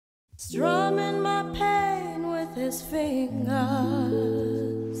strumming my pain with his fingers.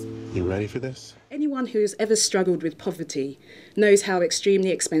 You ready for this? Anyone who's ever struggled with poverty knows how extremely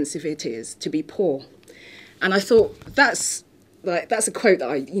expensive it is to be poor. And I thought that's a quote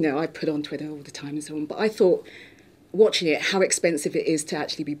that I put on Twitter all the time and so on. But I thought, watching it, how expensive it is to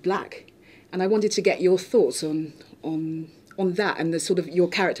actually be black. And I wanted to get your thoughts on that and the sort of your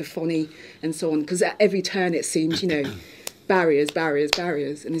character Fonny and so on, because at every turn it seems, barriers.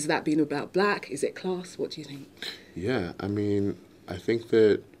 And is that being about black? Is it class? What do you think? Yeah, I mean, I think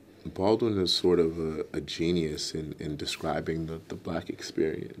that Baldwin is sort of a genius in describing the black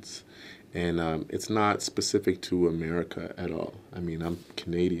experience. And it's not specific to America at all. I mean, I'm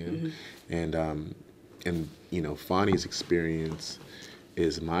Canadian, and Fonny's experience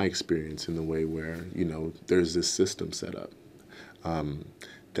is my experience in the way where, there's this system set up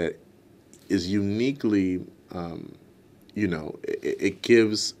that is uniquely, it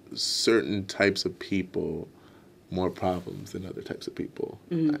gives certain types of people more problems than other types of people.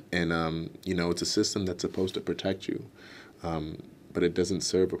 And, it's a system that's supposed to protect you, but it doesn't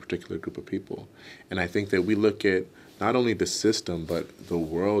serve a particular group of people. And I think that we look at not only the system, but the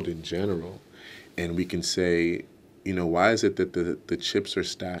world in general, and we can say, why is it that the chips are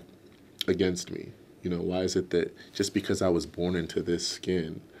stacked against me? Why is it that just because I was born into this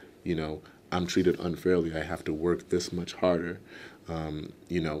skin, I'm treated unfairly, I have to work this much harder? I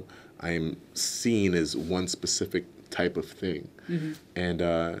am seen as one specific type of thing. And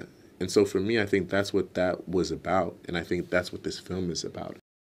so for me, I think that's what that was about, and I think that's what this film is about.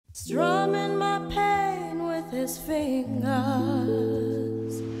 Strumming my pain with his fingers.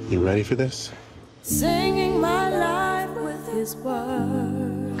 You ready for this? Singing my life with his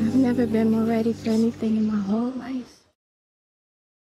words. I've never been more ready for anything in my whole life.